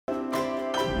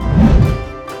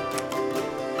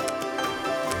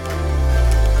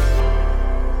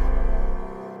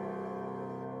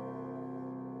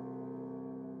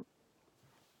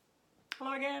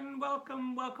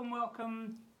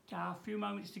welcome to our few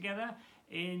moments together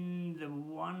in the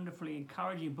wonderfully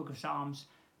encouraging book of Psalms.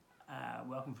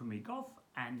 Welcome from me, Goff,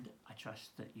 and I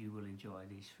trust that you will enjoy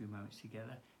these few moments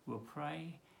together. We'll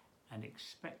pray and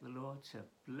expect the Lord to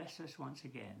bless us once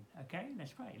again. Okay,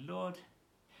 let's pray. Lord,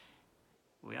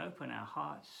 we open our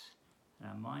hearts and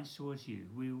our minds towards you.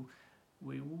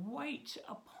 We wait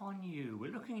upon you.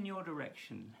 We're looking in your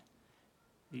direction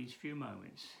these few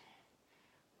moments,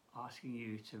 asking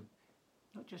you to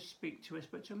not just speak to us,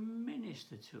 but to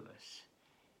minister to us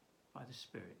by the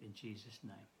Spirit, in Jesus'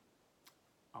 name.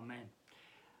 Amen.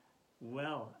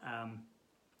 Well,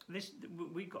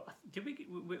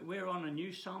 we're on a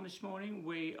new psalm this morning.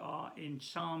 We are in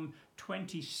Psalm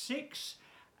 26,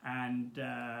 and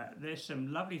there's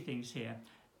some lovely things here.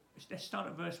 Let's start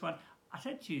at verse 1. I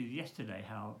said to you yesterday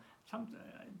how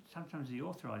sometimes the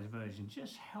authorized version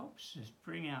just helps us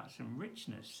bring out some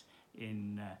richness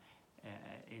in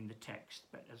the text,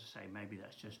 but as I say, maybe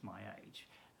that's just my age.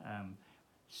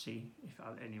 See if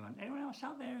anyone else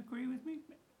out there agree with me.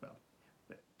 Well,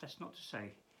 but that's not to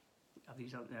say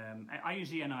these are. I use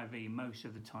the NIV most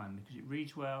of the time because it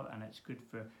reads well and it's good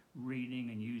for reading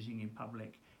and using in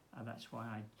public. That's why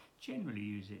I generally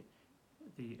use it,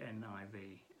 the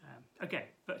NIV. Okay,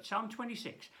 but Psalm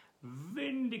 26.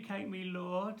 Vindicate me,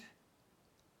 Lord,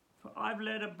 for I've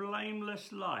led a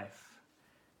blameless life.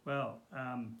 Well,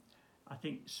 I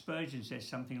think Spurgeon says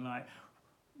something like,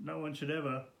 no one should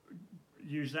ever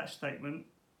use that statement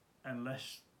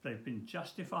unless they've been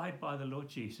justified by the Lord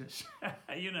Jesus.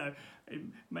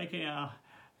 Making our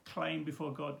claim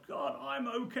before God, I'm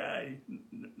okay.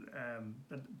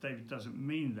 David doesn't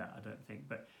mean that, I don't think,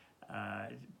 but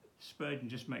Spurgeon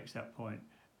just makes that point.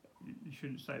 You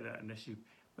shouldn't say that unless you...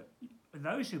 But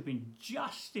those who've been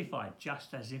justified,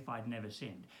 just as if I'd never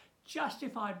sinned,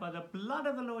 justified by the blood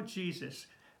of the Lord Jesus,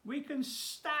 we can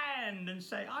stand and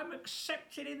say, I'm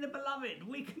accepted in the beloved.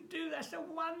 We can do that. That's a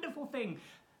wonderful thing.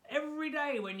 Every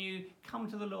day when you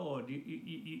come to the Lord,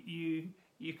 you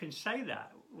can say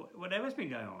that, whatever's been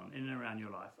going on in and around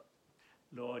your life.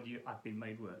 Lord, I've been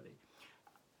made worthy.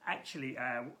 Actually,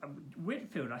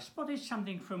 Whitfield, I spotted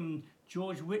something from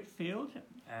George Whitfield.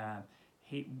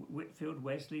 Whitfield,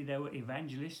 Wesley, they were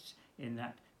evangelists in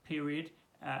that period.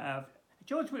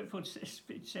 George Whitfield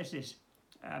says this,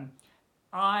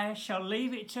 I shall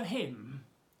leave it to him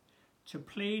to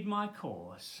plead my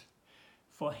cause,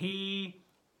 for he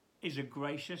is a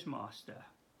gracious master.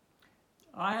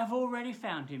 I have already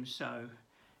found him so,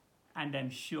 and am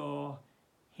sure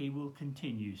he will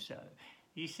continue so.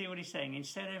 You see what he's saying?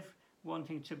 Instead of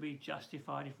wanting to be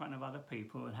justified in front of other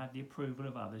people and have the approval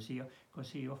of others, because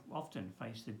he often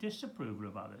faced the disapproval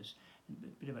of others,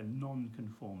 a bit of a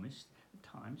non-conformist at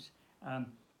times.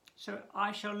 So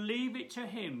I shall leave it to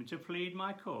him to plead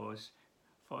my cause,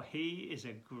 for he is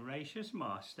a gracious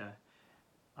master.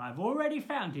 I've already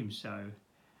found him so, and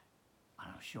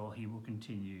I'm sure he will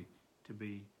continue to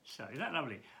be so. Is that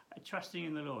lovely? Trusting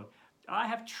in the Lord. I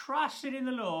have trusted in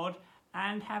the Lord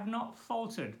and have not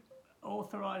faltered.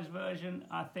 Authorized version,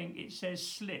 I think it says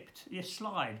slipped. You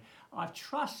slide. I've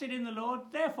trusted in the Lord,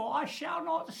 therefore I shall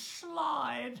not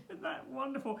slide. Isn't that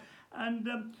wonderful?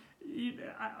 And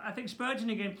I think Spurgeon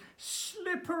again,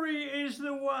 slippery is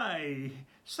the way,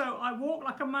 so I walk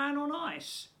like a man on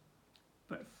ice,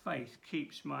 but faith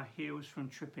keeps my heels from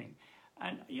tripping.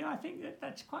 And I think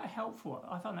that's quite helpful.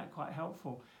 I found that quite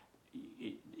helpful.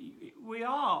 We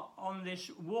are on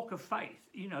this walk of faith.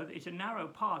 It's a narrow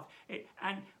path,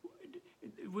 and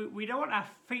we don't want our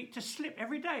feet to slip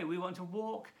every day. We want to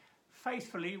walk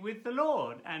faithfully with the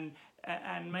Lord and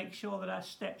make sure that our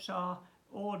steps are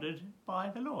ordered by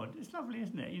the Lord. It's lovely,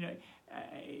 isn't it?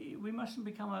 We mustn't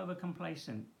become over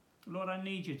complacent. Lord, I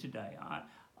need you today.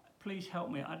 Please help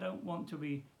me. I don't want to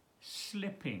be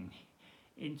slipping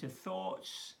into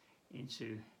thoughts,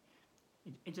 into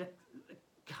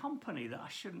company that I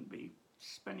shouldn't be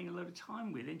spending a lot of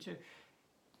time with, into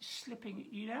slipping,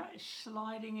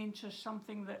 sliding into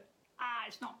something that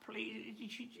it's not pleasing.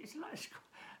 It's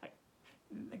like,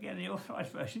 again, the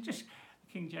authorized version, just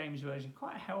the King James version,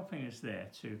 quite helping us there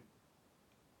to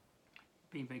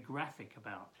be very graphic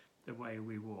about the way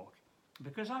we walk.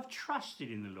 Because I've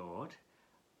trusted in the Lord,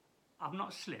 I've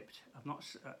not slipped. I've not.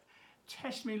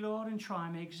 Test me, Lord, and try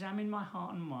me. Examine my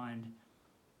heart and mind.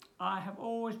 I have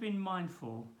always been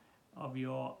mindful of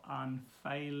your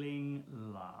unfailing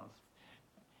love.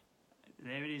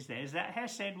 There it is. There's that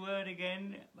Hesed word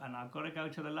again, and I've got to go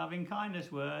to the loving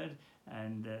kindness word,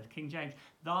 and King James.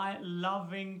 Thy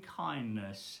loving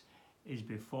kindness is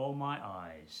before my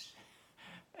eyes.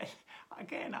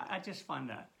 Again, I just find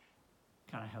that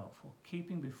kind of helpful.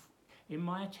 Keeping in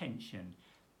my attention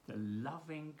the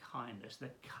loving kindness, the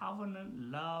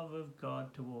covenant love of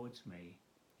God towards me.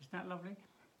 Isn't that lovely?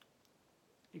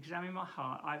 Examine my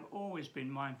heart. I've always been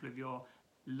mindful of your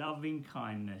loving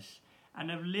kindness and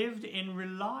have lived in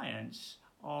reliance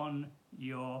on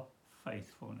your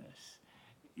faithfulness.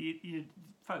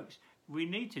 Folks, we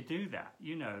need to do that.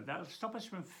 You know, that'll stop us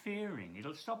from fearing.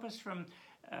 It'll stop us from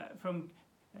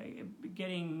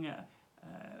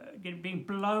being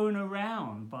blown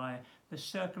around by the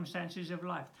circumstances of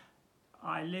life.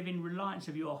 I live in reliance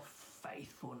of your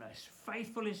faithfulness.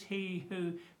 Faithful is he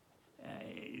who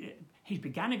he's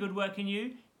began a good work in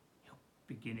you.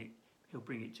 He'll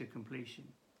bring it to completion.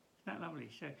 Isn't that lovely?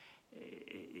 So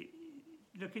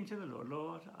look into the Lord.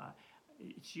 Lord,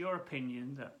 it's your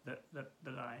opinion that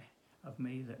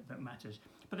matters.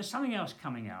 But there's something else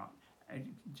coming out.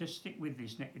 Just stick with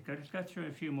this. Let's go through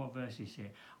a few more verses here.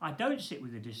 I don't sit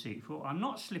with the deceitful. I'm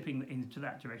not slipping into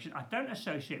that direction. I don't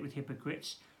associate with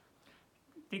hypocrites.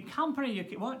 The company you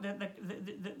keep,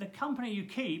 the company you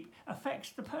keep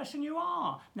affects the person you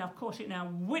are. Now, of course, in our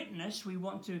witness, we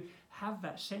want to have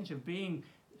that sense of being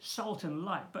salt and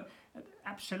light, but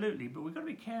absolutely. But we've got to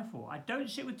be careful. I don't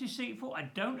sit with deceitful. I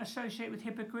don't associate with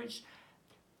hypocrites.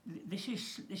 This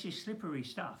is slippery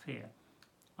stuff here.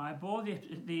 I abhor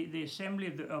the assembly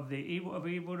of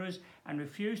evildoers and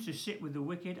refuse to sit with the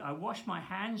wicked. I wash my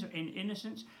hands in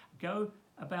innocence. Go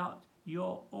about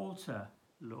your altar,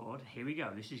 Lord. Here we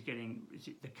go. This is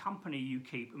the company you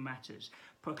keep matters.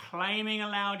 Proclaiming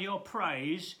aloud your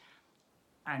praise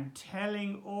and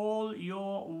telling all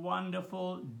your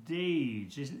wonderful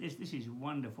deeds. This is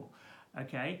wonderful.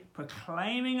 Okay,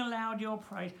 proclaiming aloud your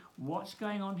praise. What's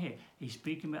going on here? He's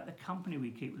speaking about the company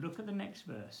we keep. Look at the next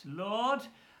verse. Lord,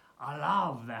 I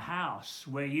love the house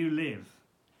where you live.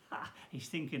 He's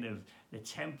thinking of the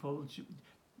temple,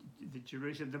 the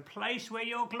Jerusalem, the place where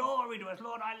your glory dwells.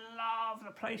 Lord, I love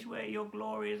the place where your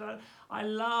glory is. I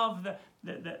love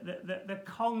the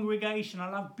congregation. I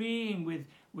love being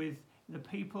with the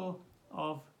people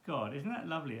of God. Isn't that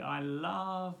lovely? I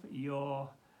love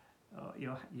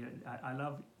I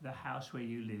love the house where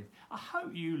you live. I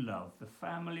hope you love the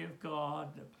family of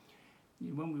God.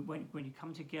 When you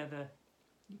come together,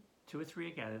 2 or 3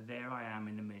 are gathered, there I am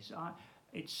in the midst.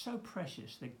 It's so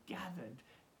precious, the gathered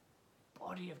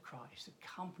body of Christ, the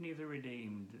company of the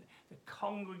redeemed, the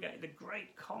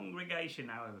great congregation,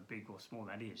 however big or small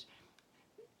that is.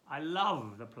 I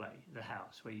love the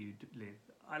house where you live.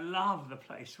 I love the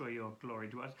place where your glory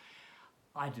dwells.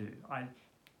 I do.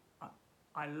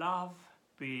 I love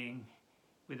being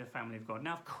with the family of God.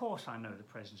 Now, of course, I know the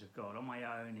presence of God on my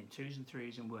own in 2s and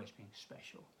 3s and worshiping.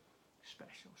 Special.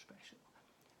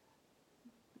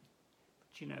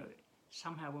 But you know,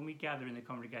 somehow when we gather in the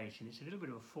congregation, it's a little bit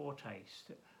of a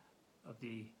foretaste of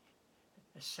the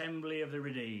assembly of the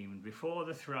redeemed before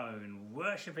the throne,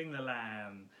 worshipping the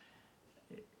Lamb.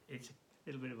 It's a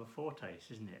little bit of a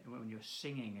foretaste, isn't it? When you're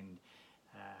singing and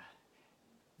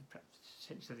the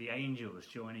sense of the angels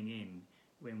joining in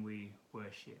when we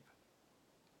worship.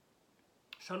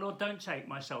 So, Lord, don't take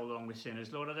my soul along with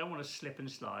sinners. Lord, I don't want to slip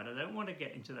and slide. I don't want to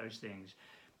get into those things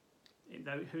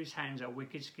whose hands are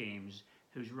wicked schemes,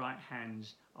 whose right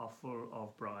hands are full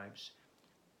of bribes.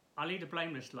 I lead a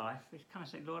blameless life. It's kind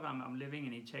of saying, Lord, I'm living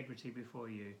in integrity before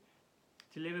you.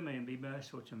 Deliver me and be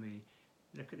merciful to me.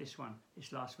 Look at this one,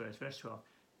 this last verse, verse 12.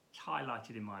 It's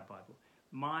highlighted in my Bible.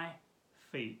 My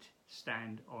feet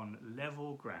stand on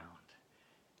level ground.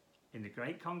 In the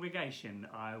great congregation,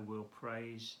 I will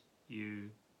praise you,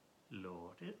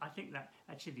 Lord. I think that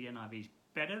actually the NIV is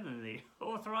better than the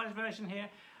authorized version here.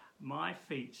 My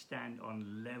feet stand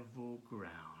on level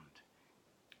ground.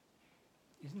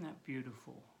 Isn't that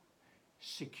beautiful?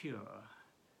 Secure,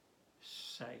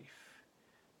 safe,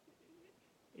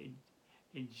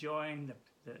 enjoying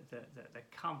the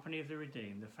company of the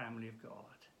redeemed, the family of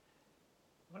God.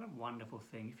 What a wonderful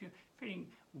thing. If you're feeling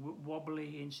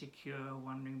wobbly, insecure,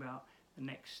 wondering about the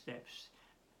next steps,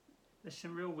 there's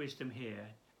some real wisdom here.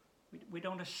 We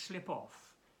don't want to slip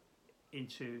off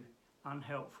into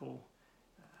unhelpful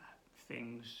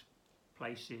things,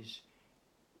 places.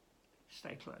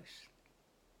 Stay close.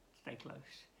 Stay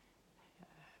close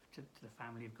to the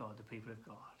family of God, the people of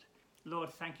God.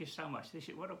 Lord, thank you so much. This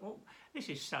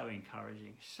is so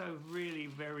encouraging, so really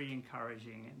very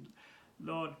encouraging. And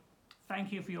Lord,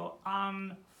 thank you for your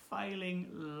unfailing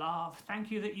love.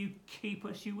 Thank you that you keep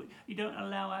us. You don't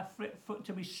allow our foot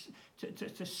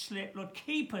to slip. Lord,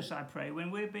 keep us, I pray, when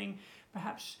we're being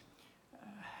perhaps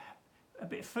a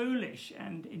bit foolish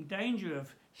and in danger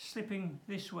of slipping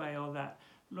this way or that.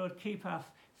 Lord, keep our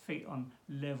feet on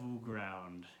level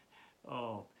ground.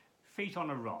 Oh, feet on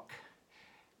a rock.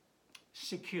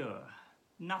 Secure,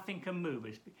 Nothing can move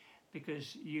us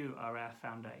because you are our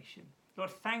foundation.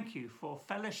 Lord, thank you for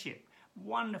fellowship,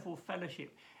 wonderful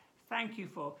fellowship. Thank you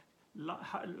for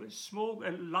small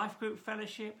life group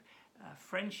fellowship,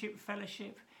 friendship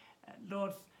fellowship,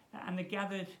 Lord, and the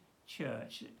gathered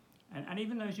church. And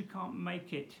even those who can't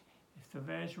make it for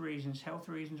various reasons, health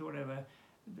reasons, whatever,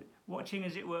 watching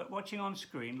as it were, watching on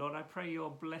screen, Lord, I pray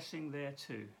your blessing there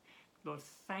too. Lord,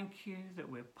 thank you that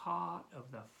we're part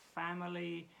of the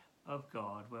family of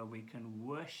God, where we can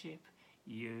worship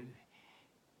you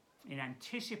in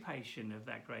anticipation of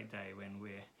that great day when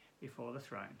we're before the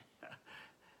throne,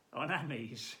 on our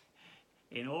knees,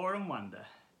 in awe and wonder,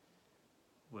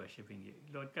 worshipping you.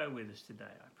 Lord, go with us today,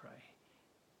 I pray.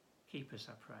 Keep us,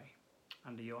 I pray,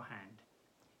 under your hand,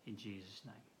 in Jesus'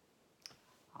 name.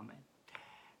 Amen.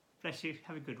 Bless you,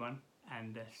 have a good one,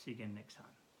 and see you again next time.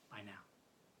 Bye now.